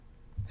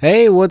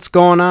Hey, what's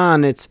going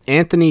on? It's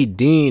Anthony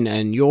Dean,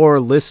 and you're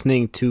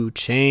listening to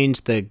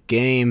Change the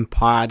Game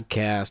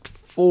podcast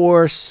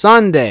for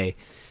Sunday,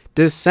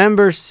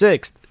 December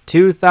 6th,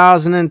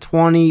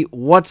 2020.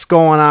 What's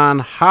going on?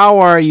 How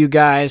are you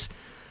guys?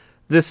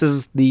 This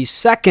is the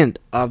second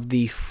of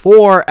the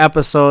 4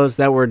 episodes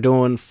that we're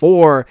doing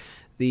for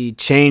the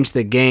Change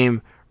the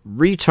Game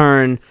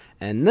return,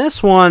 and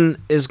this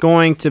one is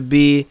going to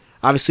be,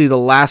 obviously the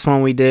last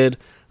one we did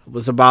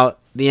was about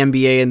the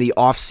NBA and the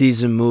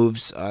offseason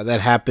moves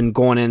that happened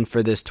going in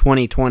for this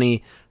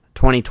 2020-2021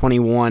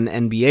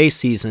 NBA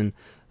season.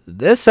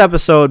 This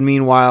episode,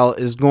 meanwhile,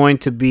 is going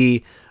to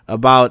be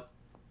about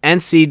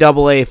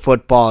NCAA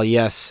football.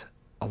 Yes,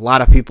 a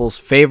lot of people's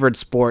favorite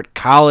sport,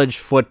 college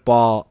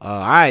football.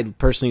 I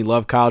personally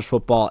love college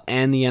football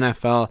and the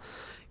NFL.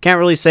 Can't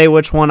really say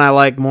which one I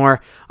like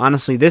more.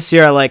 Honestly, this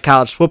year I like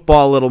college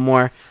football a little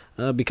more.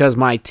 Because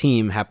my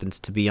team happens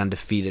to be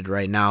undefeated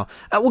right now.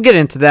 We'll get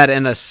into that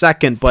in a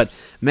second, but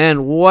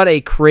man, what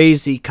a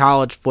crazy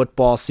college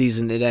football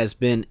season it has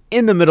been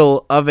in the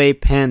middle of a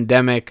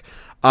pandemic.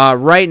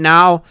 Right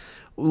now,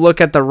 look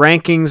at the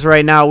rankings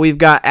right now. We've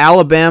got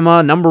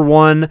Alabama, number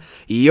 1,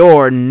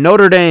 your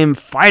Notre Dame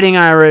Fighting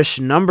Irish,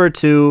 number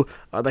 2,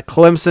 the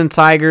Clemson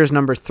Tigers,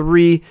 number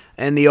 3,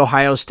 and the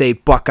Ohio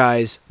State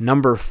Buckeyes,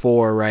 number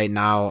 4 right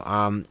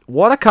now.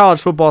 What a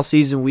college football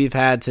season we've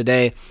had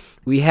today.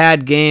 We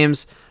had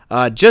games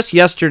just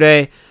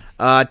yesterday.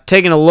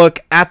 Taking a look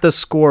at the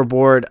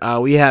scoreboard,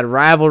 we had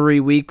rivalry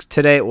week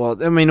today.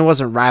 Well, I mean, it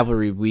wasn't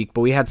rivalry week,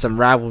 but we had some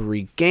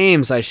rivalry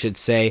games, I should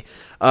say,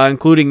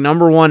 including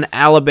number 1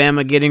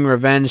 Alabama getting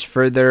revenge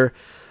for their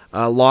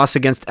loss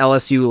against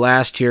LSU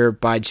last year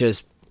by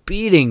just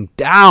beating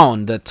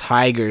down the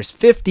Tigers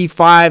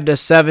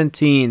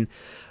 55-17.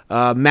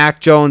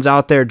 Mac Jones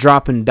out there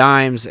dropping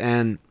dimes,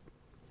 and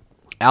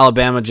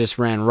Alabama just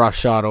ran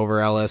roughshod over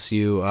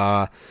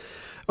LSU.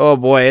 Oh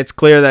boy, it's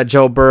clear that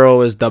Joe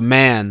Burrow is the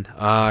man,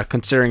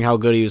 considering how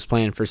good he was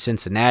playing for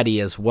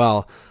Cincinnati as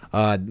well.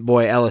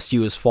 Boy,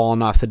 LSU is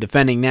falling off. The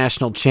defending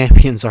national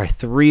champions are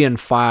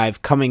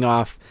 3-5, coming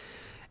off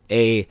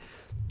what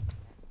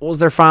was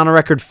their final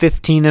record,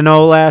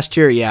 15-0 last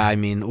year? Yeah, I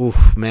mean,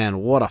 oof, man,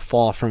 what a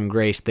fall from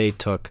grace they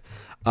took.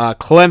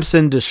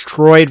 Clemson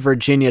destroyed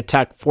Virginia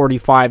Tech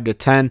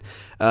 45-10.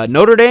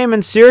 Notre Dame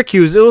and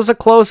Syracuse, it was a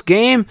close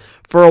game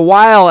for a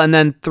while, and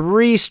then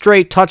 3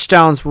 straight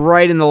touchdowns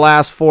right in the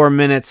last 4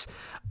 minutes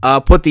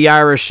put the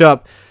Irish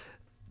up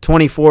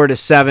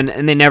 24-7,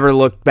 and they never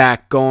looked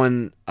back,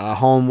 going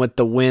home with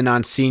the win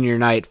on senior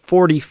night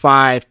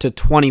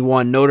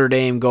 45-21. Notre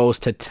Dame goes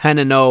to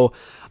 10-0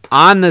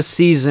 on the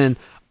season.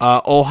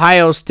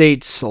 Ohio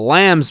State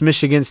slams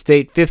Michigan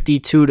State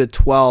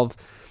 52-12.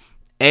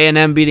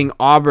 A&M beating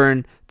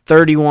Auburn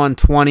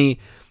 31-20.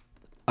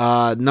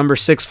 Number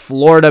 6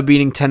 Florida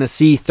beating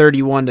Tennessee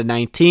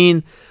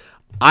 31-19.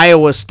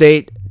 Iowa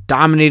State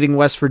dominating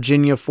West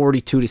Virginia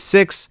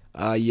 42-6.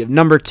 You have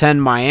number 10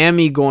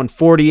 Miami going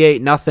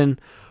 48-0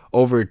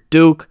 over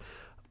Duke.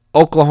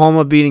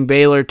 Oklahoma beating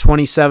Baylor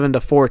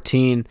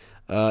 27-14.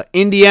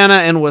 Indiana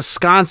and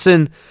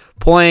Wisconsin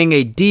playing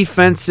a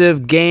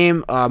defensive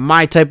game,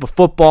 my type of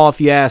football if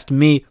you asked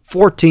me.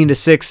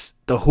 14-6,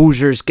 the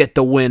Hoosiers get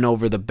the win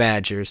over the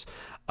Badgers.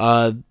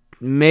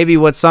 Maybe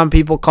what some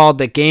people called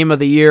the game of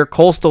the year,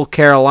 Coastal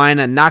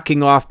Carolina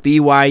knocking off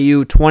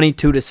BYU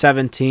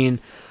 22-17.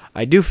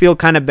 I do feel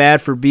kind of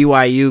bad for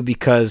BYU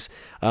because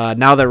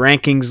now the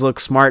rankings look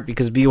smart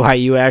because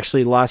BYU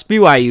actually lost.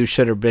 BYU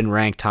should have been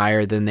ranked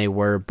higher than they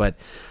were, but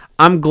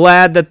I'm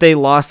glad that they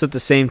lost at the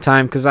same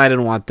time because I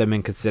didn't want them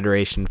in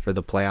consideration for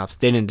the playoffs.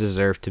 They didn't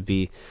deserve to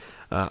be.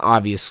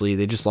 Obviously,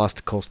 they just lost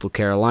to Coastal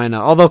Carolina,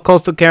 although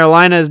Coastal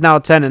Carolina is now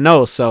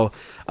 10-0, so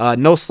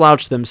no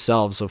slouch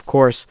themselves, of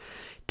course.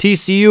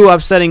 TCU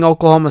upsetting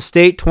Oklahoma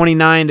State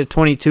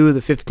 29-22, the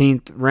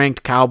 15th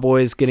ranked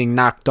Cowboys getting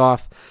knocked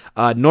off.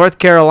 North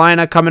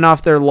Carolina coming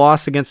off their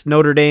loss against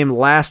Notre Dame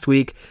last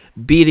week,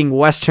 beating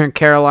Western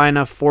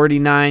Carolina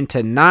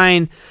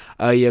 49-9.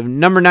 You have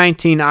number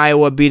 19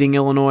 Iowa beating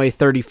Illinois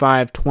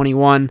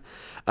 35-21.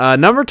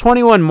 Number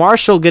 21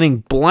 Marshall getting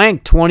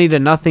blanked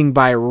 20-0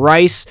 by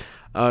Rice.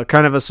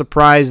 Kind of a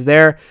surprise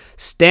there.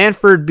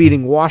 Stanford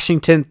beating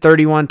Washington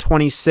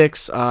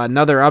 31-26.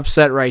 Another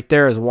upset right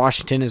there as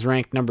Washington is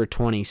ranked number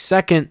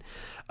 22nd.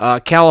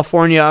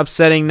 California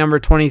upsetting number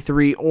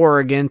 23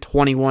 Oregon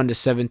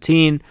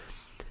 21-17.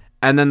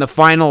 And then the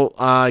final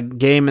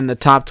game in the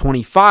top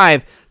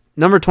 25,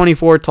 number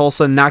 24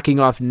 Tulsa knocking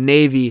off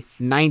Navy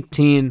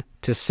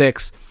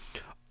 19-6.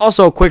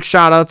 Also, a quick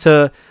shout out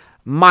to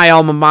my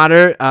alma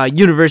mater,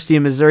 University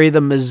of Missouri, the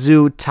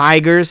Mizzou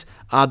Tigers.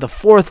 The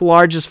 4th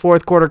largest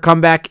fourth quarter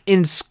comeback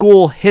in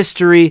school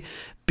history,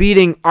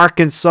 beating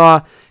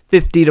Arkansas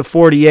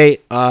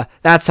 50-48.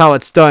 That's how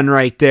it's done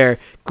right there.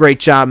 Great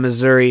job,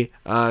 Missouri,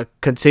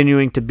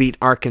 continuing to beat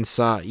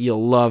Arkansas.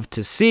 You'll love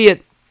to see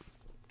it.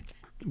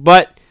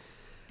 But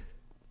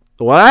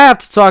what I have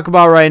to talk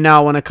about right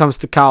now when it comes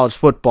to college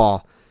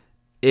football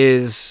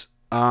is,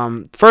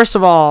 first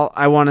of all,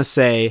 I want to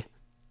say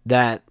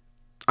that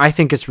I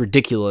think it's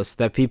ridiculous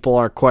that people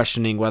are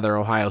questioning whether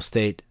Ohio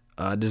State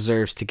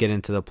deserves to get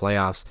into the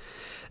playoffs.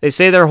 They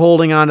say they're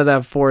holding on to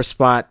that 4th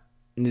spot.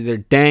 They're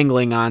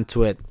dangling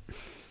onto it.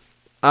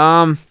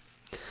 I'm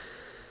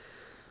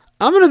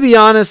going to be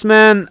honest,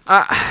 man.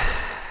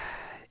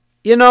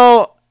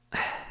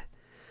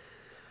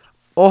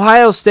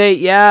 Ohio State,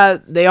 yeah,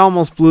 they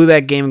almost blew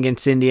that game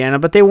against Indiana,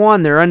 but they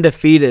won. They're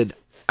undefeated.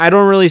 I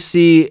don't really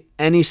see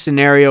any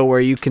scenario where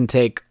you can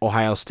take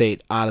Ohio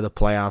State out of the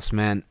playoffs,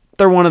 man.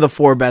 They're one of the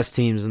 4 best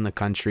teams in the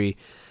country.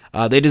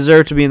 They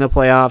deserve to be in the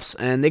playoffs,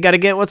 and they got to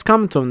get what's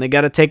coming to them. They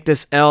got to take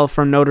this L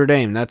from Notre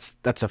Dame. That's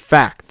a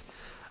fact.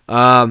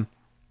 Obviously,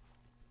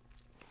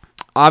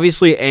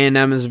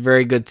 A&M is a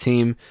very good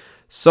team.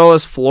 So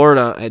is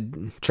Florida.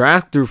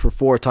 Trask threw for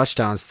 4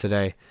 touchdowns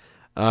today.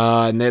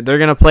 And they're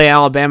going to play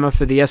Alabama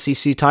for the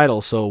SEC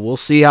title. So we'll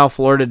see how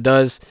Florida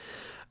does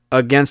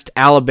against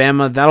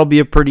Alabama. That'll be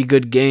a pretty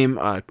good game,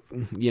 But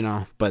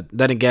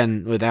then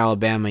again, with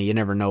Alabama, you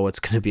never know what's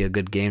going to be a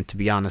good game, to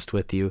be honest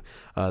with you.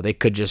 They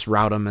could just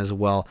rout them as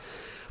well.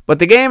 But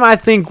the game I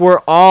think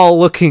we're all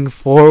looking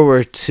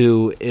forward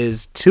to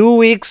is 2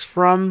 weeks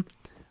from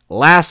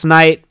last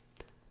night,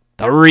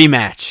 the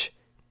rematch.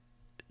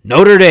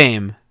 Notre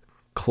Dame,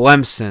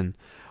 Clemson.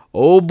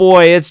 Oh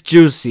boy, it's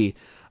juicy.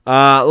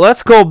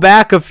 Let's go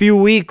back a few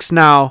weeks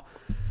now.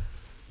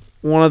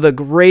 One of the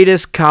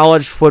greatest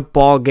college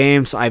football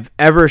games I've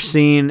ever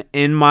seen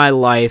in my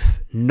life.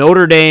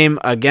 Notre Dame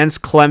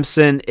against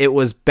Clemson. It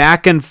was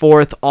back and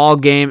forth all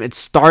game. It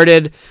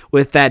started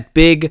with that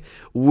big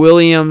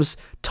Williams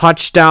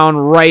touchdown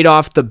right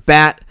off the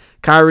bat.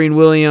 Kyren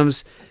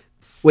Williams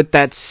with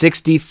that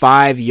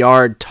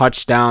 65-yard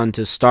touchdown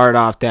to start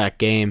off that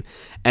game.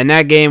 And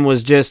that game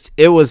was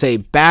it was a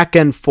back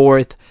and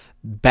forth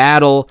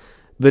battle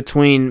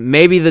between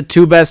maybe the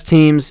 2 best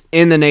teams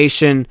in the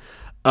nation.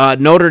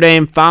 Notre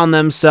Dame found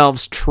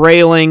themselves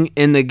trailing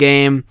in the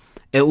game.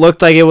 It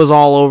looked like it was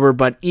all over,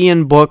 but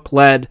Ian Book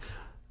led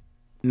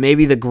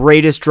maybe the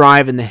greatest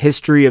drive in the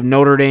history of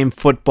Notre Dame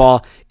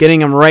football, getting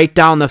them right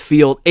down the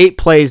field. 8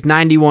 plays,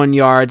 91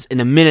 yards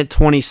in a minute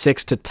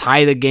 26 to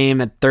tie the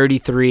game at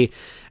 33.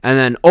 And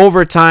then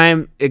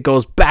overtime, it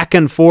goes back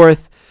and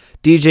forth.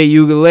 DJ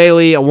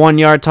Uiagalelei, a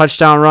 1-yard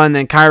touchdown run.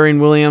 Then Kyren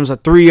Williams, a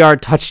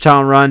 3-yard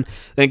touchdown run.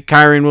 Then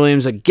Kyren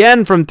Williams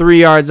again from 3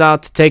 yards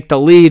out to take the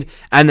lead.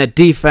 And the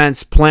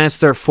defense plants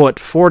their foot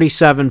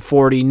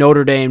 47-40.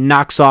 Notre Dame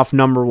knocks off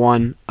number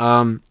 1.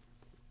 I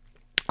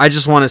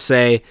just want to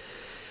say,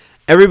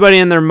 everybody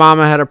and their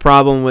mama had a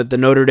problem with the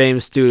Notre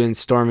Dame students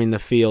storming the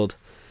field.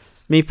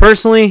 Me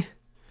personally,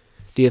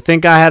 do you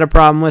think I had a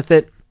problem with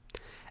it?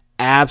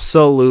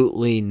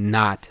 Absolutely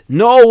not.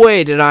 No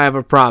way did I have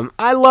a problem.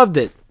 I loved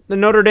it. The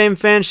Notre Dame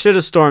fans should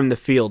have stormed the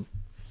field.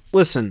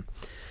 Listen,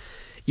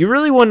 you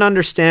really wouldn't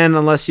understand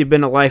unless you've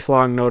been a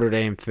lifelong Notre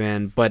Dame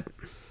fan, but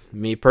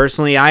me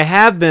personally, I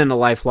have been a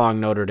lifelong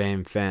Notre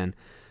Dame fan.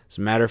 As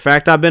a matter of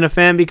fact, I've been a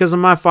fan because of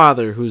my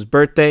father, whose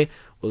birthday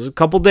was a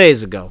couple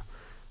days ago.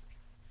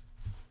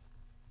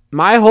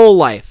 My whole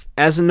life,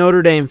 as a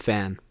Notre Dame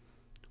fan,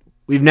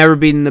 we've never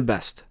beaten the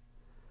best.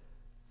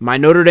 My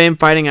Notre Dame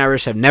Fighting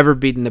Irish have never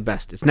beaten the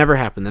best. It's never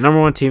happened. The number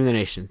 1 team in the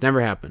nation. It's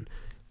never happened.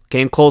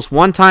 Came close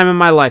one time in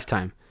my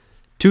lifetime.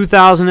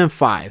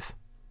 2005.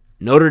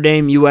 Notre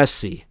Dame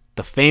USC.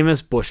 The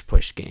famous Bush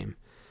Push game.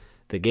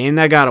 The game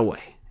that got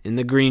away in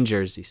the green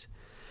jerseys.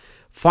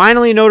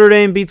 Finally, Notre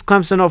Dame beats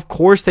Clemson. Of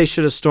course they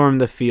should have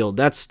stormed the field.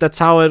 That's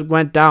how it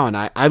went down.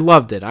 I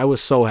loved it. I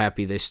was so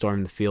happy they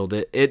stormed the field.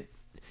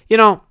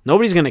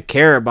 Nobody's going to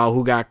care about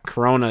who got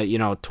corona,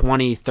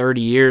 20, 30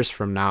 years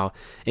from now.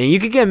 And you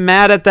could get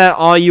mad at that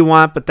all you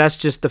want, but that's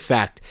just the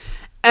fact.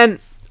 And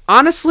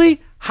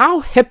honestly,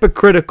 how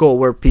hypocritical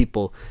were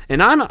people?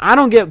 And I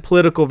don't get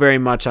political very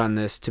much on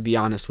this, to be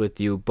honest with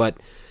you, but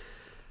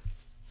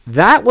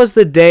that was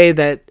the day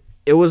that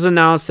it was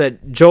announced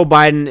that Joe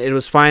Biden, it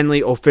was finally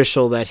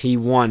official that he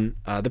won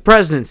the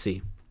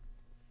presidency.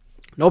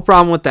 No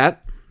problem with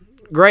that.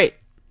 Great.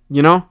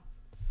 Not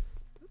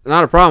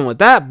a problem with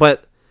that,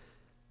 but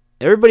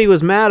everybody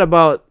was mad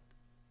about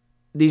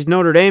these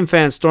Notre Dame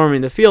fans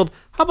storming the field.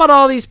 How about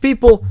all these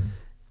people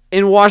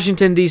in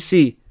Washington,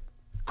 D.C.,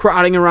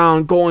 crowding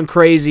around, going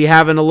crazy,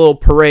 having a little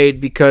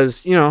parade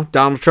because,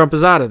 Donald Trump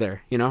is out of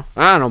there,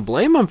 I don't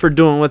blame them for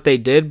doing what they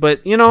did,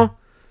 but,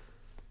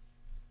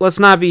 let's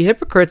not be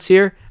hypocrites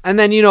here. And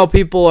then,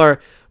 people will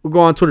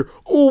go on Twitter,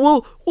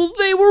 oh, well,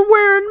 they were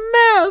wearing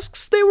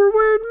masks. They were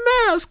wearing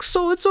masks,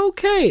 so it's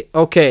okay.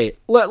 Okay,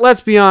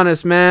 let's be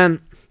honest,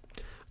 man.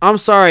 I'm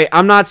sorry.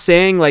 I'm not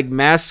saying,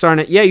 masks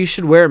aren't... Yeah, you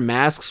should wear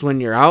masks when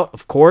you're out,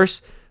 of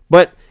course,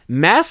 but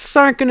masks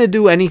aren't going to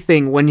do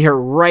anything when you're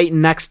right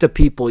next to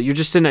people. You're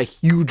just in a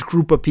huge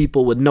group of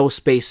people with no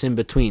space in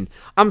between.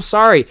 I'm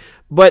sorry,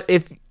 but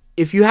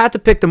if you had to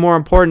pick the more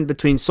important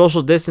between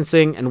social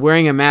distancing and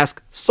wearing a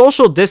mask,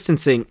 social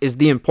distancing is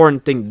the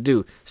important thing to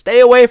do.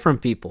 Stay away from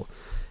people.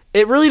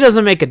 It really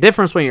doesn't make a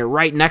difference when you're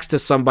right next to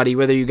somebody,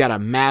 whether you got a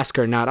mask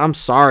or not. I'm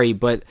sorry,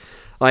 but,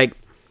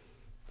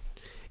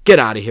 get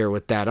out of here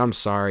with that. I'm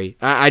sorry.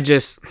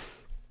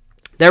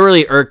 That that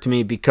really irked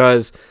me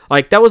because,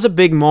 like, that was a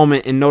big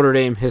moment in Notre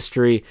Dame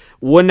history.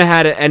 Wouldn't have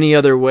had it any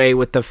other way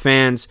with the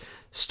fans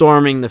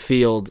storming the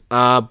field.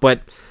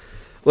 But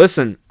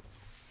listen,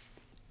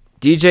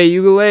 DJ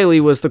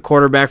Uiagalelei was the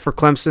quarterback for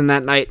Clemson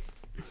that night.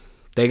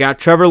 They got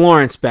Trevor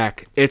Lawrence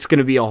back. It's going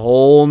to be a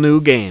whole new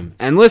game.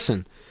 And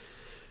listen,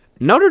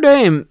 Notre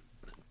Dame,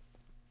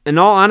 in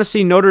all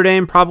honesty, Notre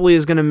Dame probably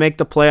is going to make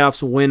the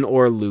playoffs, win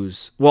or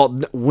lose. Well,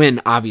 win,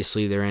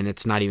 obviously, they're in.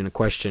 It's not even a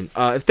question.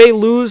 If they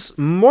lose,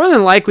 more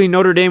than likely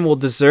Notre Dame will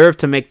deserve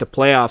to make the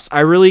playoffs.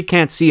 I really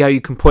can't see how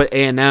you can put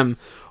A&M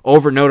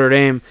over Notre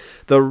Dame.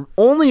 The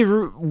only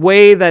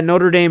way that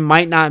Notre Dame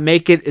might not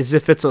make it is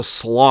if it's a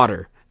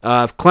slaughter.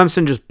 If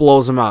Clemson just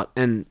blows them out.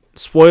 And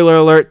spoiler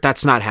alert,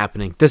 that's not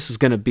happening. This is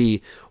going to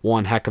be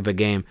one heck of a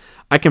game.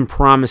 I can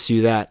promise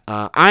you that.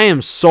 I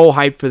am so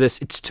hyped for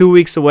this. It's 2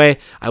 weeks away.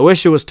 I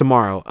wish it was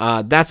tomorrow.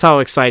 That's how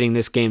exciting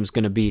this game is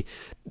going to be.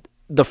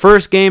 The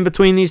first game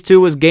between these two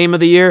was Game of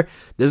the Year.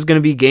 This is going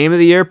to be Game of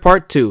the Year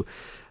Part 2.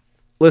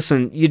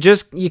 Listen,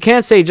 you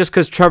can't say just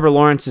because Trevor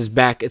Lawrence is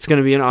back, it's going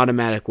to be an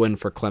automatic win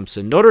for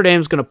Clemson. Notre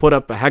Dame's going to put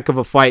up a heck of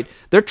a fight.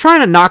 They're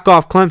trying to knock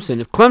off Clemson.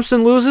 If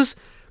Clemson loses,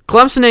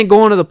 Clemson ain't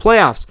going to the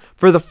playoffs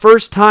for the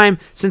first time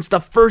since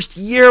the first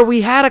year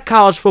we had a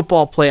college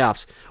football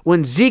playoffs,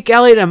 when Zeke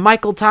Elliott and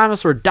Michael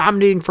Thomas were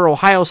dominating for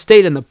Ohio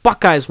State and the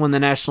Buckeyes won the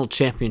national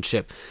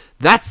championship.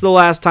 That's the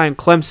last time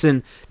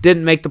Clemson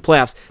didn't make the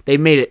playoffs. They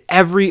made it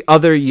every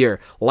other year.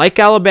 Like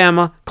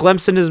Alabama,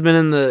 Clemson has been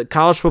in the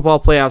college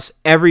football playoffs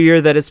every year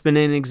that it's been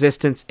in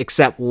existence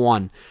except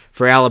one.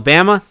 For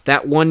Alabama,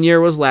 that 1 year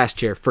was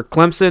last year. For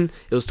Clemson,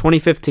 it was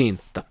 2015,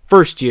 the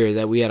first year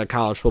that we had a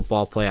college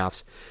football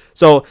playoffs.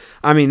 So,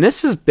 I mean,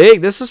 this is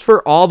big. This is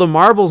for all the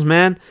marbles,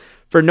 man.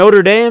 For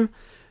Notre Dame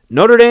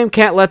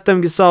can't let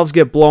themselves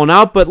get blown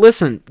out. But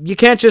listen, you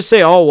can't just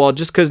say, oh, well,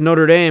 just because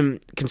Notre Dame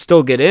can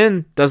still get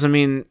in doesn't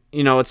mean,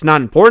 it's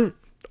not important.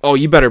 Oh,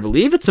 you better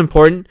believe it's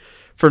important.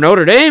 For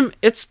Notre Dame,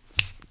 it's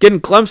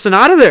getting Clemson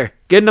out of there,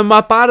 getting them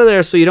up out of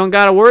there so you don't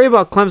got to worry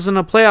about Clemson in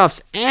the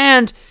playoffs.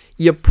 And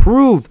you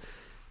prove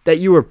that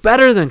you were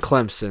better than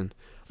Clemson.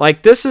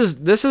 Like, this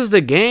is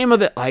the game of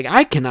the... Like,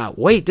 I cannot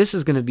wait. This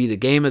is going to be the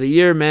game of the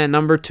year, man.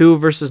 Number 2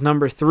 versus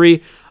number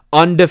 3.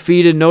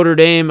 Undefeated Notre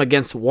Dame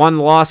against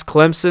one-loss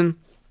Clemson.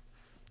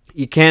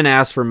 You can't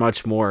ask for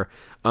much more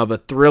of a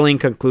thrilling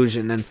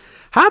conclusion. And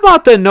how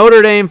about the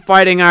Notre Dame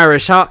Fighting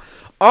Irish? How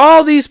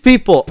all these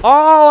people,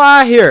 all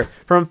I hear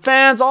from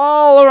fans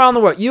all around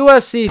the world,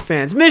 USC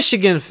fans,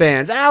 Michigan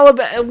fans,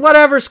 Alabama,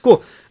 whatever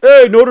school,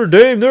 hey, Notre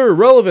Dame, they're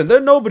irrelevant.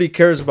 Nobody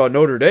cares about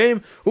Notre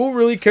Dame. Who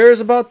really cares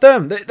about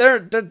them?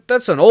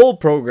 That's an old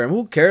program.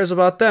 Who cares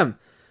about them?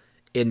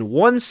 In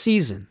one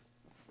season,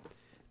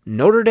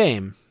 Notre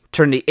Dame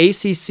turned the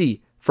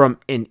ACC from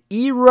an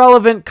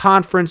irrelevant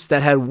conference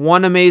that had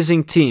one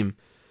amazing team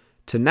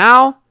to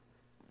now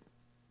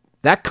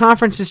that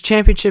conference's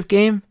championship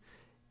game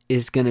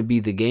is going to be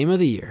the game of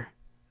the year.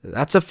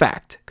 That's a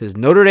fact, because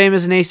Notre Dame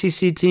is an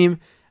ACC team,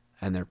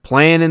 and they're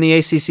playing in the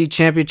ACC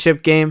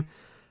championship game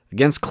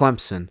against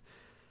Clemson.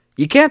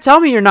 You can't tell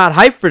me you're not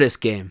hyped for this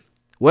game.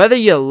 Whether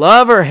you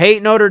love or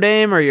hate Notre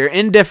Dame or you're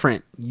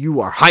indifferent,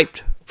 you are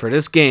hyped for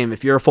this game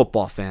if you're a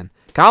football fan.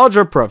 College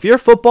or pro. If you're a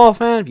football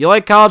fan, if you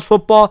like college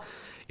football,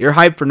 you're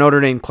hyped for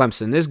Notre Dame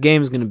Clemson. This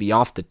game is going to be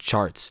off the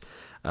charts.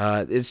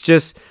 It's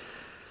going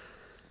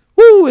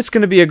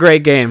to be a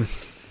great game.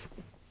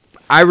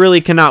 I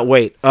really cannot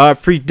wait.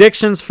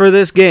 Predictions for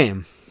this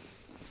game.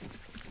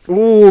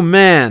 Ooh,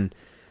 man.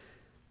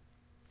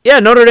 Yeah,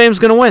 Notre Dame's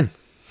going to win.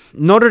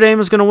 Notre Dame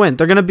is going to win.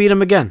 They're going to beat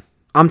them again.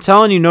 I'm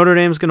telling you, Notre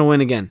Dame's going to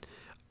win again.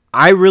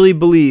 I really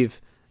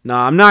believe.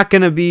 Now, I'm not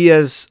going to be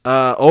as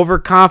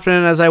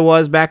overconfident as I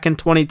was back in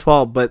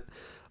 2012, but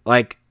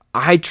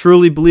I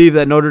truly believe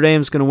that Notre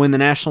Dame's going to win the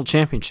national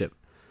championship.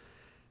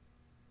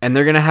 And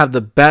they're going to have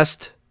the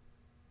best,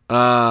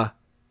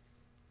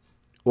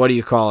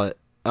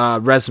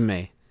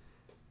 resume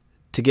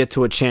to get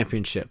to a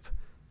championship.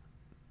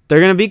 They're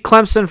going to beat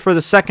Clemson for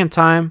the second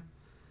time,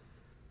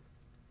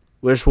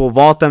 which will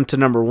vault them to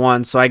number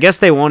 1. So I guess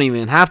they won't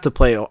even have to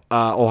play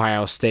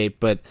Ohio State.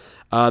 But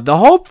the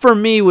hope for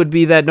me would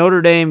be that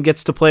Notre Dame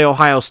gets to play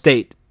Ohio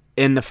State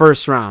in the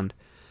first round.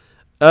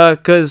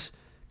 Because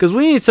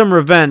we need some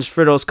revenge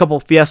for those couple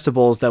Fiesta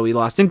Bowls that we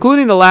lost,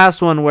 including the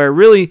last one where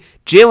really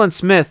Jalen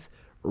Smith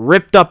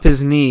ripped up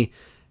his knee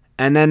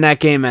and then that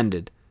game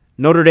ended.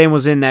 Notre Dame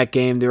was in that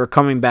game. They were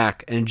coming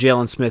back, and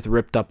Jalen Smith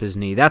ripped up his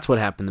knee. That's what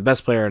happened. The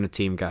best player on the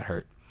team got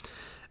hurt.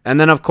 And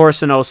then, of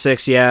course, in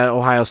 2006,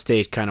 Ohio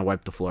State kind of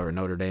wiped the floor with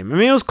Notre Dame. I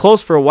mean, it was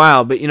close for a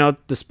while, but,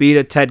 the speed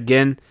of Ted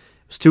Ginn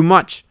was too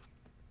much.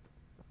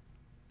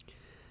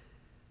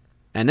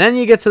 And then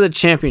you get to the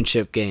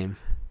championship game.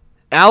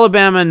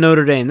 Alabama and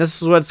Notre Dame.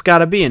 This is what it's got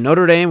to be. In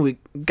Notre Dame, we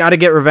got to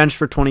get revenge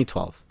for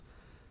 2012.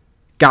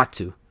 Got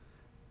to.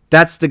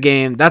 That's the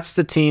game. That's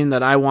the team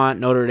that I want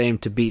Notre Dame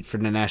to beat for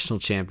the national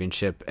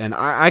championship. And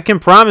I can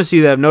promise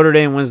you that if Notre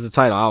Dame wins the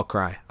title, I'll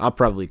cry. I'll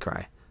probably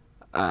cry.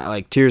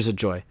 Tears of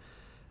joy.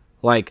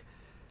 I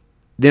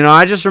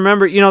just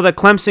remember, the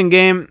Clemson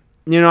game,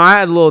 I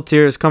had little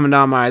tears coming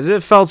down my eyes.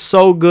 It felt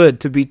so good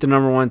to beat the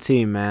number one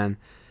team, man.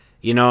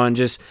 And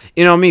just,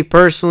 me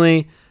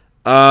personally,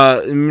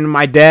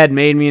 my dad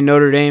made me a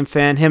Notre Dame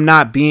fan. Him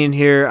not being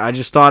here, I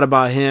just thought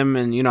about him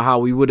and, how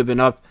we would have been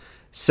up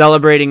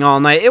celebrating all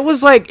night. It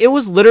was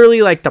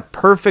literally like the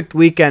perfect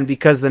weekend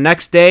because the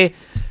next day,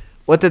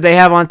 what did they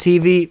have on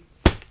TV?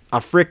 A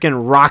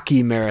freaking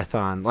Rocky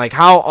marathon. Like,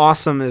 how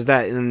awesome is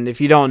that? And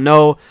if you don't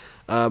know,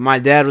 my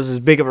dad was as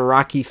big of a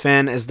Rocky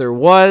fan as there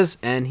was,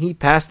 and he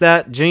passed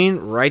that gene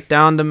right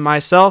down to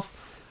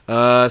myself.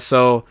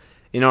 So,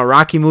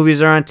 Rocky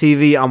movies are on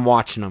TV. I'm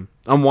watching them.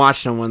 I'm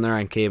watching them when they're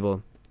on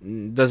cable.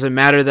 Doesn't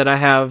matter that I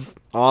have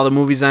all the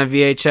movies on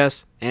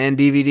VHS and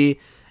DVD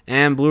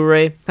and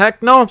Blu-ray.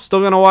 Heck no, I'm still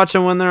going to watch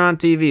them when they're on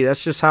TV.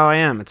 That's just how I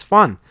am. It's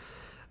fun.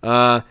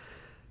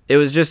 It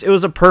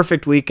was a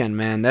perfect weekend,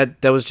 man.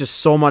 That was just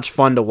so much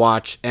fun to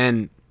watch.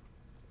 And,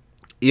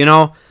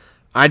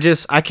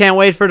 I can't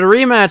wait for the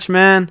rematch,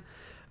 man.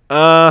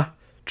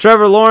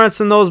 Trevor Lawrence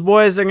and those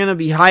boys are going to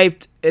be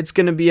hyped. It's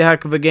going to be a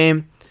heck of a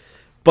game.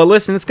 But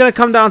listen, it's going to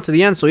come down to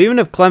the end. So even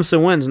if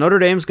Clemson wins, Notre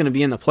Dame's going to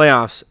be in the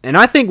playoffs. And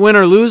I think win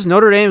or lose,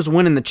 Notre Dame's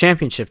winning the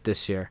championship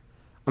this year.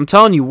 I'm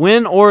telling you,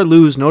 win or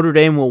lose, Notre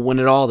Dame will win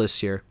it all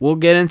this year. We'll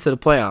get into the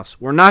playoffs.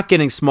 We're not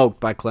getting smoked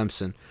by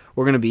Clemson.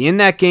 We're going to be in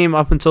that game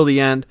up until the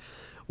end.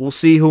 We'll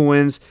see who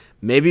wins.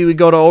 Maybe we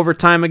go to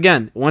overtime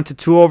again. Went to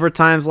 2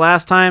 overtimes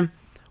last time.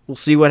 We'll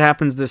see what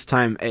happens this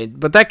time.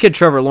 But that kid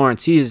Trevor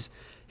Lawrence, he is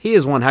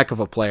one heck of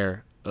a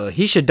player.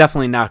 He should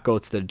definitely not go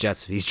to the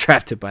Jets if he's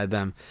drafted by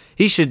them.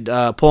 He should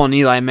pull an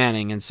Eli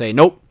Manning and say,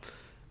 nope,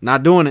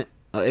 not doing it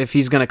if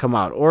he's going to come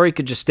out. Or he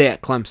could just stay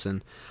at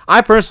Clemson.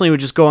 I personally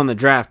would just go in the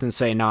draft and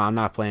say, no, I'm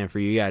not playing for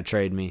you. You got to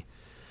trade me.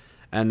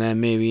 And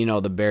then maybe,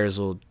 the Bears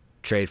will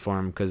trade for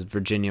him because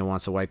Virginia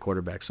wants a white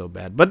quarterback so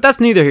bad. But that's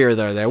neither here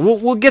nor there.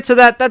 We'll get to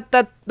that.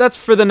 That's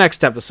for the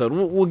next episode.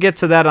 We'll get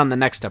to that on the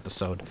next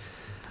episode.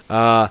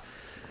 But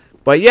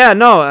yeah,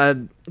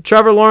 no,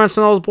 Trevor Lawrence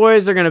and those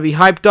boys are going to be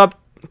hyped up.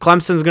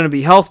 Clemson's going to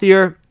be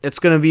healthier. It's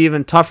going to be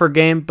even tougher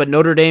game, but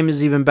Notre Dame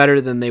is even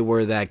better than they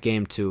were that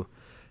game too.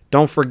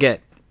 Don't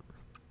forget.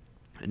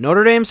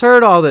 Notre Dame's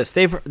heard all this.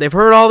 They've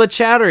heard all the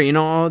chatter. They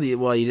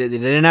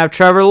didn't have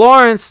Trevor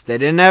Lawrence. They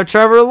didn't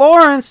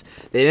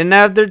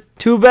have their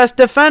 2 best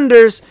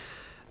defenders.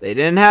 They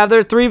didn't have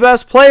their 3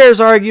 best players,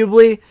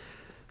 arguably.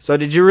 So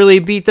did you really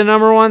beat the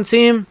number 1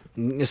 team?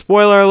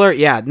 Spoiler alert,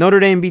 yeah,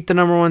 Notre Dame beat the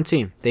number 1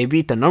 team. They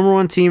beat the number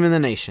 1 team in the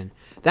nation.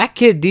 That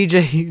kid,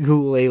 DJ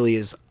Uiagalelei,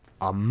 is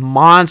a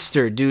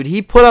monster, dude.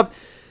 He put up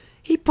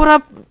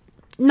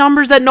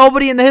numbers that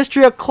nobody in the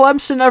history of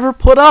Clemson ever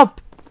put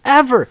up.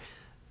 Ever.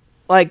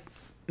 Like,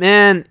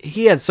 man,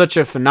 he had such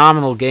a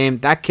phenomenal game.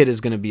 That kid is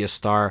going to be a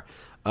star.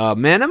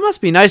 Man, it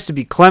must be nice to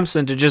be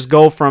Clemson to just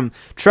go from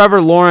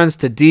Trevor Lawrence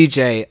to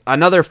DJ,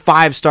 another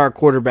 5-star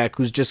quarterback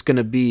who's just going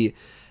to be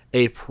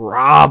a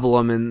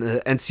problem in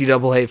the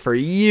NCAA for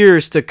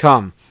years to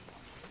come.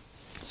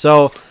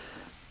 So,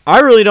 I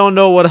really don't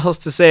know what else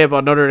to say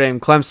about Notre Dame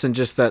Clemson,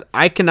 just that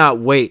I cannot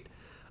wait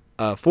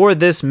for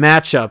this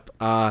matchup.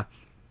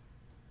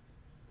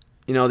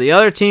 The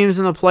other teams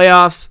in the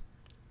playoffs,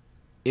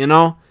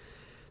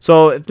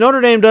 So if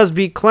Notre Dame does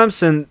beat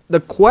Clemson, the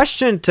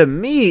question to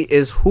me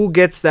is who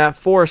gets that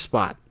 4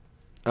 spot.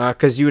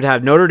 Because you would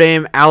have Notre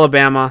Dame,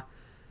 Alabama,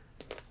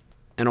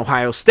 and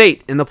Ohio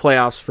State in the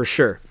playoffs for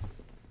sure.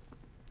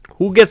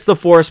 Who gets the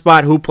 4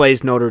 spot? Who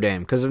plays Notre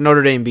Dame? Because if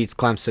Notre Dame beats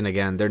Clemson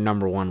again, they're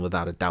number 1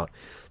 without a doubt.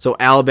 So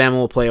Alabama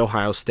will play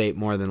Ohio State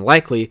more than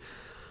likely.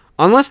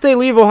 Unless they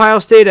leave Ohio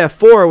State at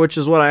 4, which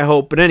is what I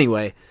hope. But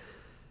anyway,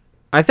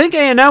 I think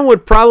A&M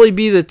would probably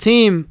be the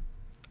team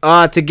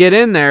to get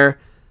in there.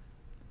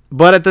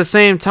 But at the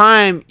same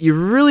time, you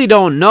really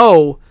don't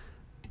know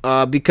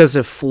because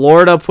if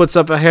Florida puts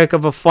up a heck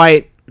of a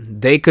fight,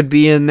 they could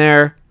be in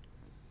there.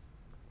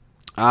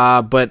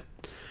 But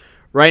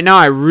right now,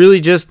 I really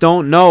just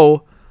don't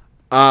know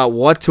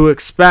what to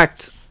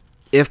expect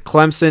if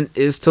Clemson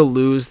is to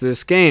lose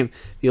this game.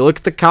 If you look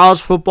at the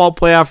college football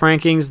playoff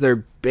rankings,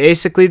 they're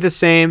basically the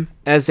same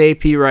as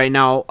AP right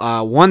now.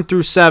 1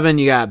 through 7,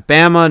 you got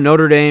Bama,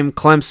 Notre Dame,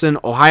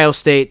 Clemson, Ohio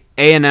State,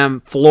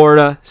 A&M,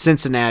 Florida,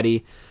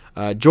 Cincinnati.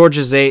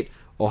 Georgia's 8,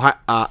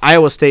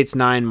 Iowa State's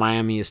 9,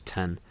 Miami is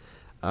 10.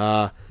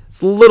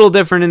 It's a little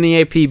different in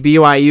the AP.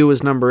 BYU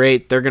is number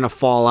 8. They're going to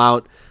fall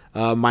out.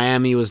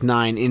 Miami was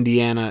 9.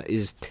 Indiana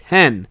is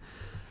 10.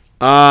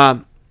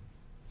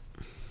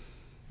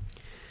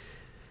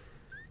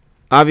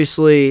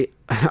 Obviously,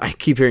 I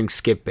keep hearing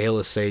Skip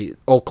Bayless say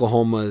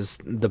Oklahoma is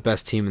the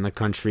best team in the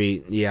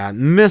country. Yeah,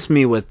 miss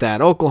me with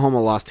that.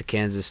 Oklahoma lost to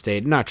Kansas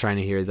State. I'm not trying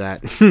to hear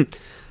that.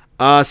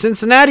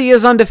 Cincinnati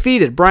is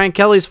undefeated. Brian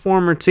Kelly's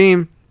former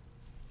team.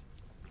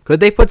 Could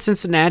they put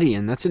Cincinnati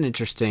in? That's an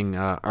interesting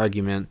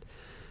argument.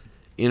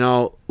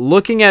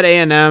 Looking at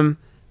A&M,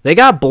 they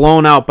got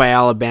blown out by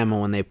Alabama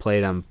when they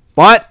played them.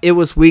 But it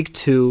was week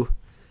 2.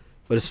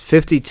 It was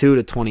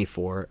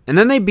 52-24. And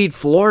then they beat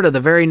Florida the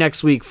very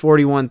next week,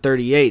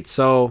 41-38.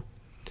 So,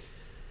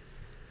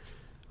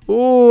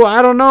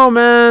 I don't know,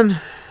 man.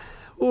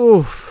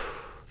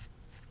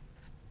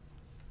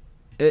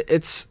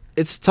 It's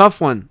a tough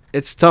one.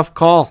 It's a tough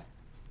call.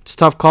 It's a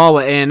tough call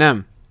with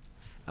A&M.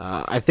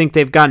 I think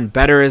they've gotten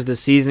better as the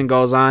season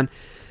goes on.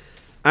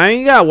 I mean,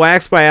 you got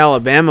waxed by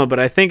Alabama, but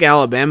I think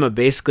Alabama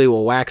basically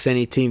will wax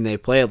any team they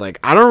play. Like,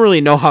 I don't really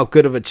know how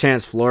good of a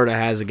chance Florida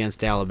has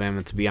against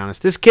Alabama, to be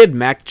honest. This kid,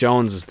 Mac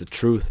Jones, is the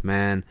truth,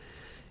 man.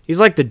 He's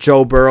like the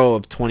Joe Burrow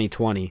of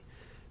 2020.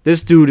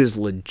 This dude is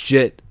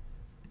legit.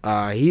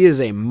 He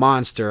is a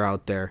monster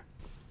out there.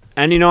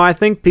 And, I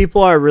think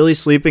people are really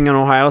sleeping on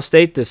Ohio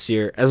State this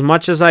year. As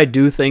much as I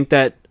do think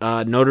that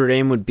Notre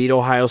Dame would beat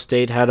Ohio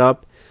State head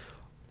up,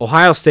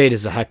 Ohio State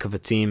is a heck of a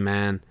team,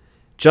 man.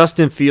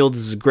 Justin Fields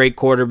is a great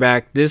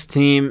quarterback. This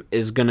team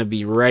is going to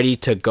be ready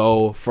to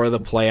go for the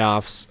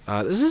playoffs.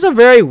 This is a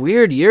very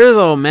weird year,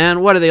 though,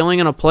 man. What, are they only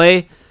going to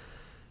play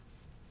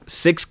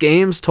 6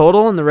 games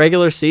total in the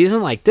regular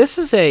season? Like, this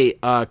is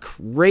a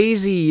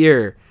crazy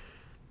year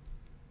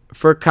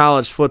for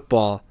college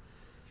football.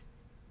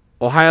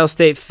 Ohio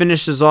State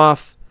finishes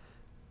off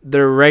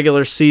their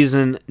regular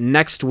season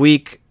next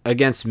week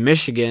against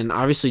Michigan.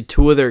 Obviously,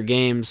 2 of their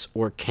games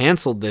were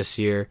canceled this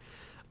year.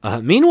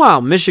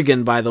 Meanwhile,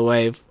 Michigan, by the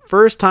way,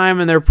 first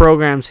time in their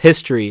program's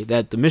history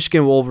that the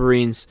Michigan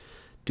Wolverines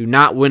do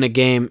not win a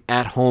game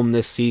at home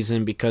this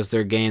season because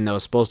their game that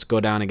was supposed to go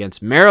down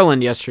against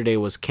Maryland yesterday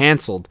was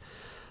canceled.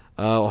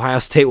 Ohio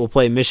State will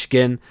play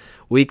Michigan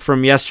a week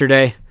from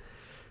yesterday.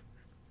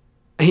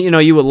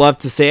 You would love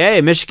to say,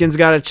 hey, Michigan's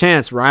got a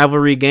chance.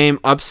 Rivalry game,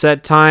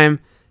 upset time.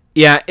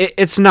 Yeah,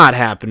 it's not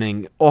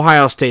happening.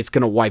 Ohio State's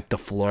going to wipe the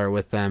floor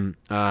with them.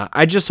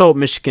 I just hope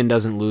Michigan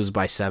doesn't lose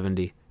by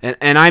 70.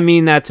 And I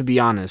mean that, to be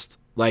honest.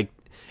 Like,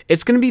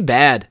 it's going to be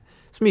bad.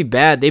 It's going to be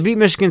bad. They beat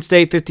Michigan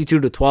State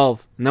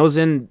 52-12, and that was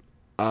in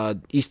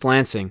East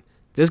Lansing.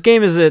 This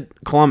game is at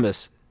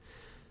Columbus.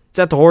 It's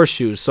at the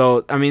Horseshoe.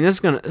 So, I mean,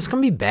 it's gonna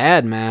be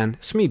bad, man.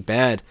 It's going to be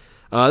bad.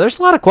 There's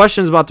a lot of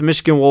questions about the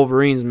Michigan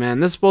Wolverines, man.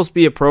 This is supposed to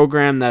be a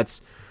program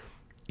that's,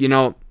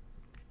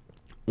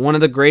 one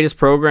of the greatest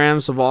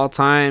programs of all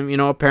time,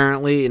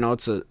 apparently.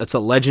 It's a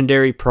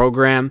legendary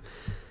program.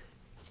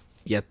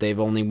 Yet they've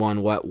only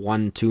won,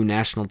 1-2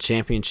 national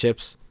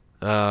championships.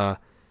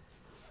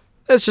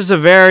 It's just a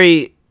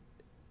very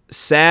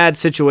sad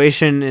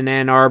situation in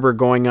Ann Arbor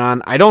going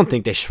on. I don't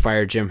think they should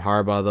fire Jim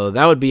Harbaugh, though.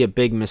 That would be a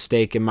big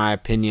mistake, in my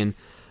opinion.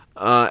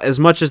 As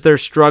much as they're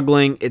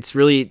struggling,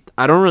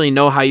 I don't really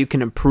know how you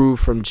can improve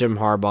from Jim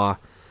Harbaugh.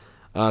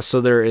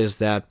 So there is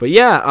that. But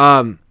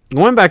yeah,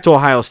 going back to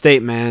Ohio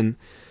State, man,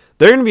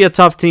 they're going to be a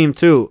tough team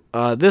too.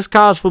 This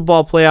college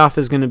football playoff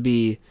is going to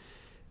be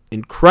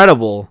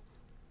incredible.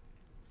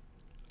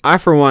 I,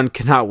 for one,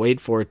 cannot wait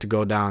for it to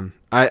go down.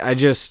 I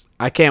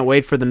can't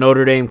wait for the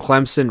Notre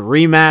Dame-Clemson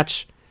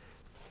rematch.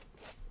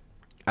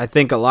 I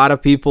think a lot of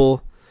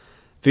people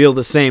feel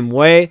the same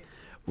way.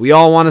 We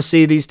all want to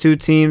see these two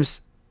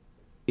teams,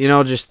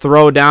 just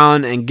throw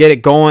down and get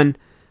it going.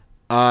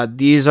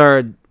 These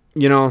are,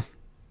 2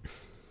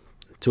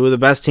 of the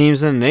best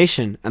teams in the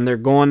nation, and they're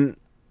going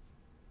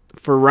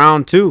for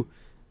round 2,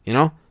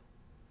 the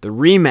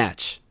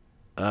rematch,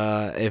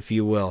 if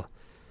you will.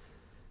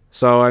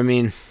 So, I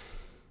mean,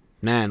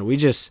 man, we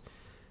just,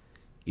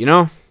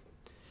 I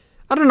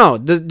don't know.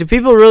 Do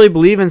people really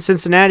believe in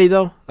Cincinnati,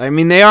 though? I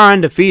mean, they are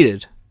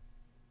undefeated.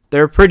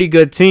 They're a pretty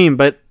good team,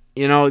 but,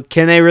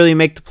 can they really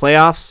make the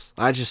playoffs?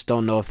 I just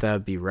don't know if that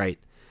would be right.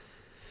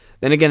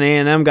 Then again,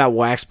 A&M got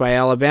waxed by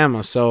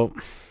Alabama, so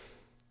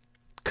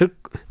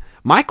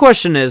my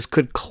question is,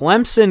 could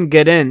Clemson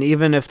get in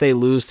even if they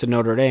lose to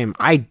Notre Dame?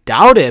 I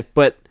doubt it,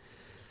 but,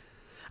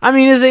 I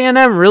mean, is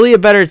A&M really a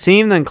better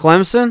team than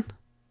Clemson?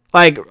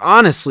 Like,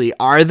 honestly,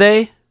 are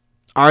they?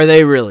 Are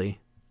they really?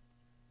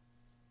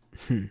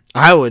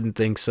 I wouldn't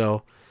think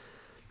so.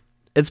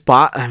 I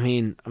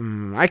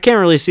can't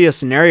really see a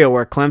scenario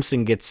where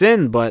Clemson gets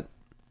in, but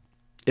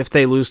if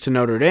they lose to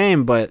Notre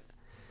Dame, but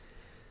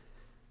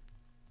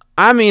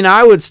I mean,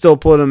 I would still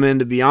put them in,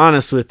 to be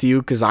honest with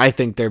you, because I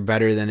think they're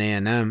better than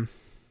A&M.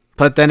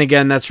 But then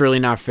again, that's really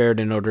not fair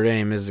to Notre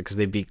Dame, is it? Because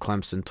they beat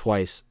Clemson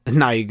twice, and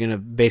now you're gonna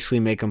basically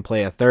make them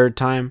play a third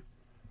time.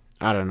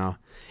 I don't know.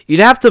 You'd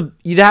have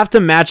to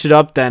match it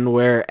up then,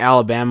 where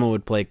Alabama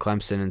would play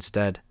Clemson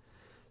instead.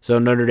 So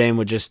Notre Dame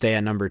would just stay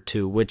at number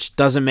 2, which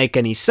doesn't make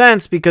any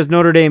sense because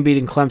Notre Dame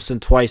beating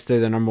Clemson twice, they're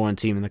the number 1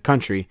 team in the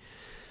country.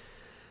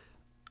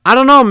 I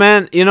don't know,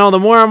 man. The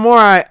more and more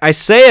I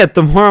say it,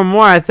 the more and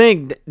more I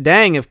think,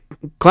 dang, if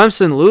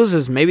Clemson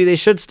loses, maybe they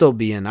should still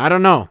be in. I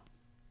don't know.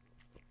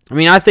 I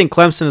mean, I think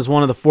Clemson is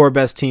one of the 4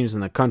 best teams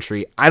in the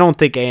country. I don't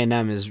think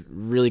A&M is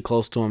really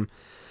close to them.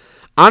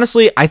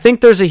 Honestly, I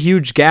think there's a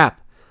huge gap.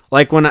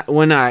 Like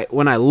when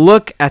I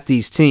look at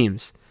these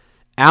teams,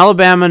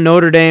 Alabama,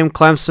 Notre Dame,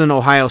 Clemson,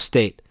 Ohio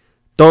State,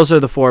 those are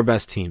the 4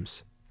 best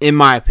teams, in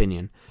my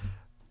opinion.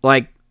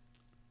 Like,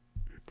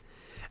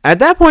 at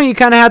that point, you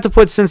kind of have to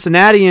put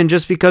Cincinnati in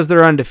just because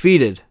they're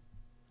undefeated.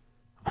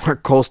 Or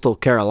Coastal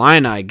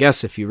Carolina, I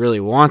guess, if you really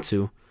want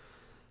to.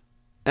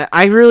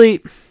 I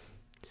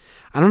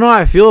don't know how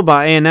I feel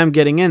about A&M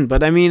getting in,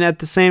 but I mean, at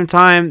the same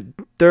time,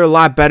 they're a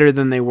lot better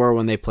than they were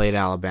when they played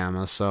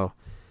Alabama, so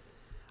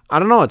I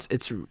don't know.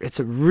 It's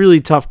a really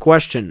tough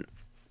question.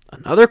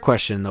 Another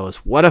question, though, is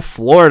what if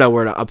Florida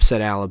were to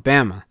upset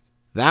Alabama?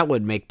 That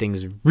would make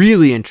things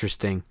really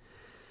interesting.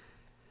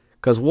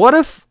 Because what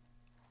if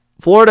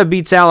Florida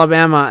beats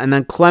Alabama and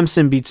then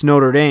Clemson beats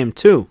Notre Dame,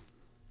 too?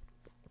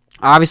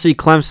 Obviously,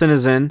 Clemson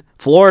is in.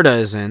 Florida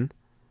is in.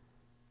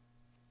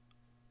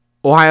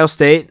 Ohio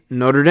State,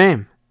 Notre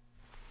Dame.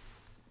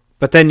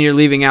 But then you're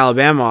leaving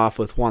Alabama off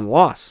with one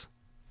loss.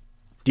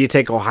 Do you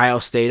take Ohio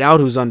State out,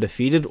 who's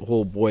undefeated?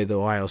 Oh boy, the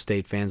Ohio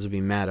State fans would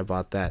be mad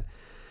about that.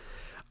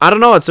 I don't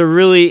know. It's a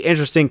really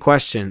interesting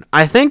question.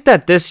 I think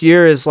that this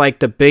year is like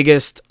the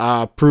biggest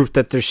proof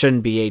that there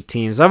shouldn't be 8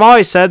 teams. I've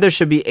always said there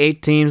should be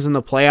 8 teams in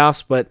the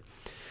playoffs, but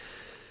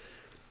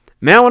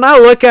man, when I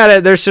look at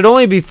it, there should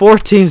only be 4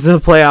 teams in the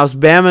playoffs.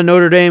 Bama,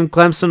 Notre Dame,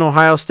 Clemson,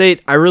 Ohio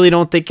State. I really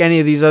don't think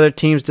any of these other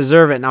teams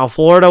deserve it. Now,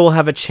 Florida will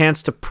have a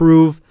chance to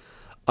prove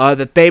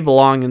that they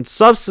belong, and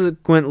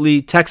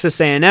subsequently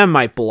Texas A&M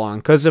might belong.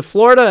 Because if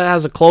Florida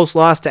has a close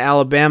loss to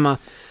Alabama,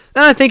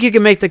 then I think you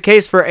can make the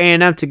case for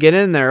A&M to get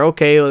in there.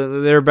 Okay,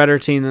 they're a better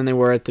team than they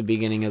were at the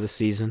beginning of the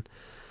season.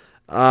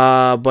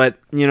 But,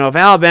 if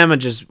Alabama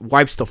just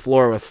wipes the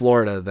floor with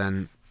Florida,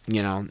 then,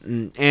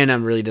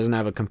 A&M really doesn't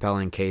have a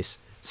compelling case.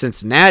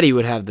 Cincinnati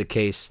would have the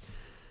case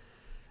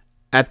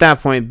at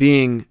that point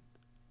being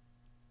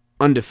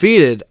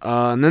undefeated.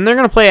 And then they're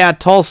going to play at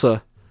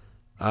Tulsa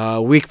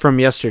a week from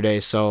yesterday.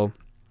 So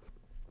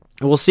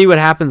we'll see what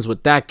happens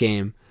with that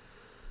game.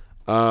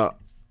 I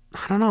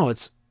don't know.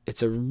 It's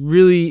a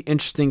really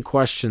interesting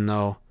question,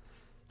 though.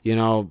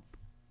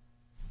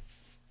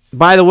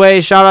 By the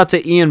way, shout out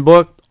to Ian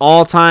Book,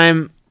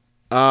 all-time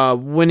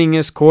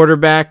winningest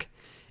quarterback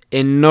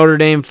in Notre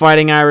Dame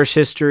Fighting Irish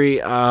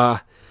history.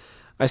 I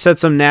said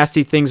some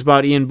nasty things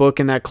about Ian Book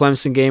in that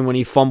Clemson game when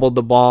he fumbled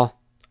the ball.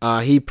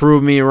 He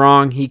proved me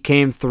wrong. He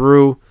came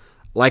through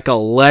like a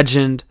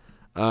legend,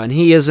 and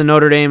he is a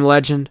Notre Dame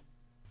legend.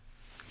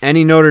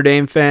 Any Notre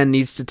Dame fan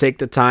needs to take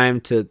the time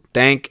to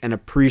thank and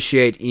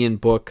appreciate Ian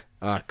Book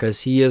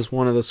because he is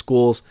one of the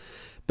school's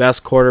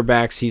best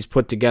quarterbacks. He's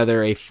put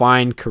together a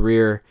fine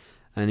career,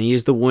 and he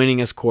is the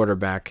winningest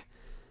quarterback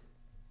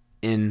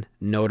in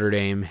Notre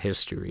Dame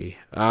history.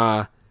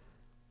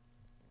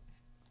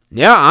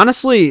 Yeah,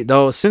 honestly,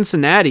 though,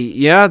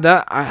 Cincinnati,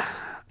 I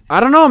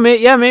don't know.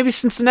 Maybe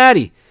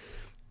Cincinnati.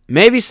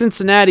 Maybe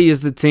Cincinnati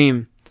is the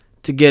team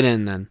to get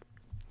in then.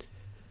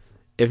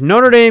 If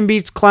Notre Dame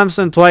beats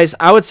Clemson twice,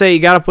 I would say you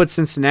got to put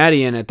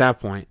Cincinnati in at that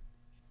point.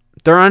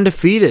 They're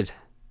undefeated.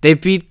 They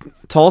beat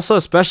Tulsa,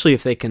 especially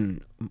if they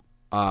can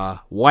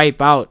wipe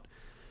out.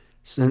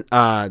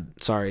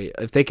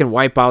 If they can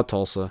wipe out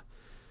Tulsa,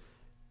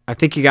 I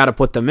think you got to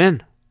put them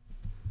in.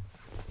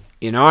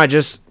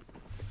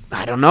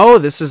 I don't know.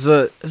 This is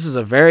a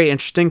very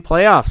interesting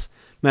playoffs.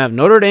 Man, if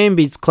Notre Dame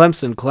beats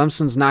Clemson,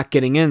 Clemson's not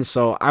getting in.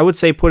 So I would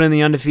say put in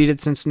the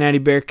undefeated Cincinnati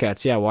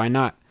Bearcats. Yeah, why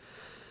not?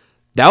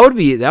 That would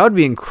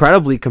be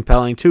incredibly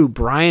compelling too.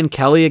 Brian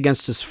Kelly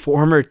against his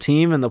former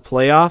team in the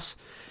playoffs,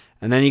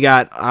 and then you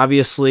got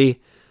obviously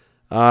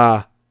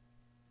Ohio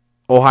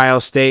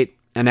State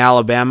and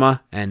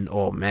Alabama, and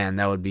oh man,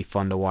 that would be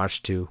fun to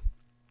watch too.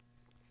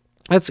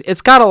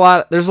 It's got a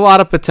lot. There's a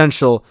lot of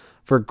potential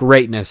for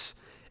greatness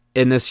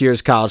in this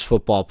year's college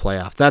football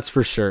playoff. That's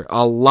for sure.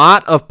 A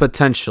lot of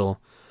potential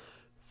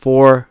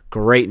for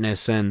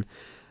greatness, and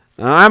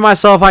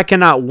I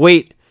cannot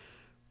wait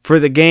for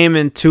the game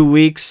in 2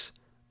 weeks.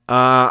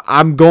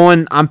 I'm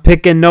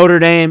picking Notre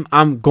Dame.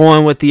 I'm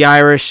going with the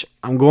Irish.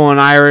 I'm going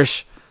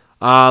Irish.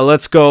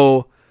 Let's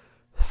go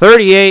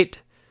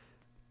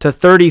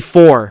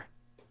 38-34.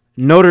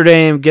 Notre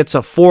Dame gets a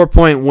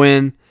 4-point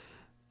win,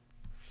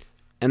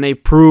 and they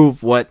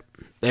prove what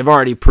they've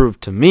already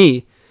proved to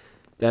me,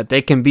 that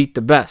they can beat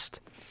the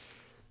best.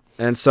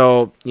 And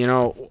so,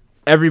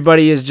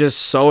 everybody is just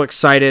so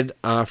excited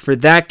for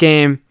that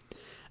game,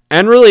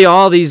 and really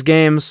all these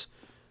games.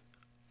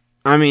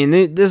 I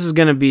mean, this is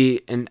going to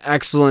be an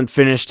excellent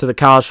finish to the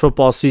college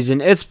football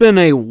season. It's been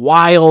a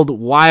wild,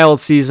 wild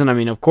season. I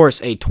mean, of course,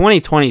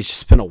 2020 has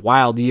just been a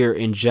wild year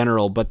in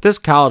general, but this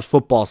college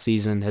football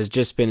season has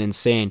just been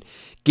insane.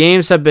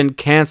 Games have been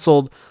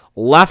canceled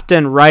left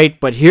and right,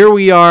 but here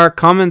we are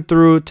coming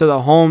through to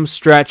the home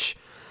stretch.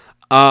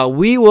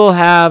 We will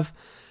have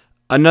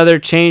another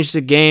Change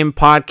the Game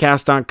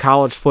podcast on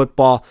college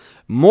football.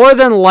 More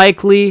than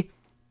likely,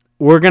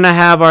 we're going to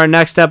have our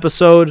next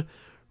episode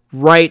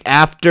right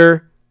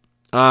after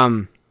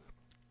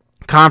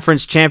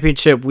conference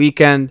championship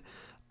weekend.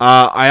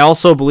 I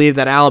also believe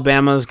that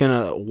Alabama is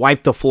going to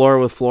wipe the floor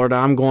with Florida.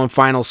 I'm going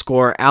final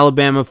score,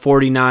 Alabama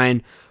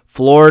 49,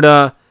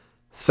 Florida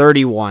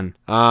 31.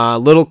 A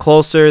little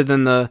closer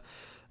than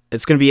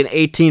it's going to be an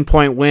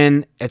 18-point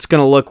win. It's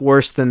going to look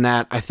worse than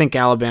that. I think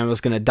Alabama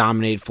is going to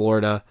dominate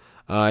Florida.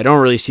 I don't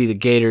really see the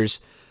Gators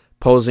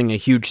posing a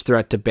huge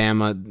threat to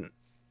Bama.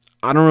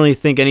 I don't really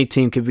think any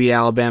team could beat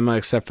Alabama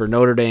except for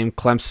Notre Dame,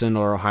 Clemson,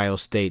 or Ohio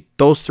State.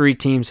 Those 3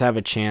 teams have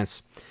a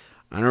chance.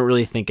 I don't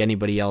really think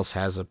anybody else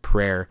has a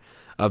prayer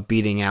of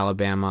beating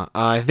Alabama.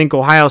 I think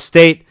Ohio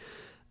State,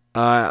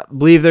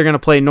 believe they're going to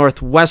play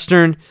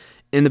Northwestern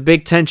in the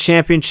Big Ten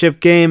championship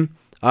game,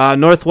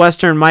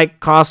 Northwestern might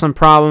cause some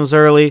problems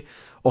early.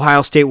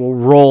 Ohio State will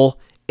roll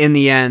in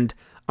the end.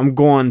 I'm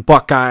going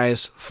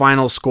Buckeyes.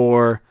 Final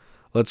score.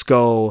 Let's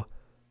go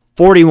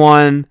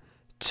 41-27.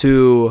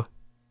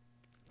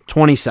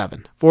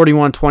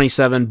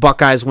 41-27.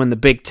 Buckeyes win the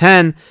Big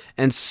Ten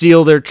and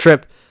seal their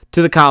trip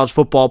to the college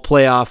football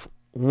playoff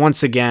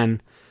once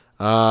again.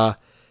 And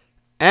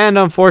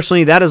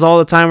unfortunately, that is all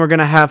the time we're going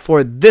to have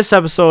for this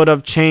episode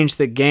of Change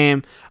the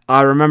Game.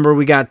 Remember,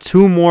 we got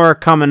 2 more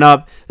coming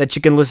up that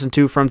you can listen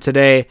to from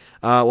today.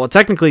 Well,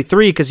 technically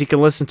 3 because you can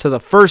listen to the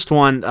first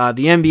one, the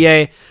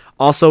NBA.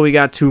 Also, we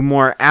got 2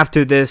 more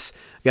after this.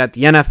 We got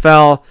the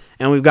NFL,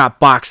 and we've got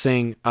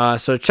boxing.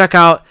 So check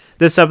out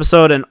this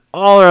episode and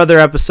all our other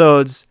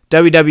episodes,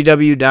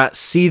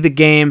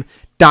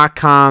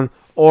 www.seethegame.com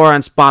or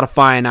on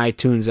Spotify and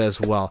iTunes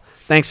as well.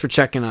 Thanks for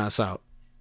checking us out.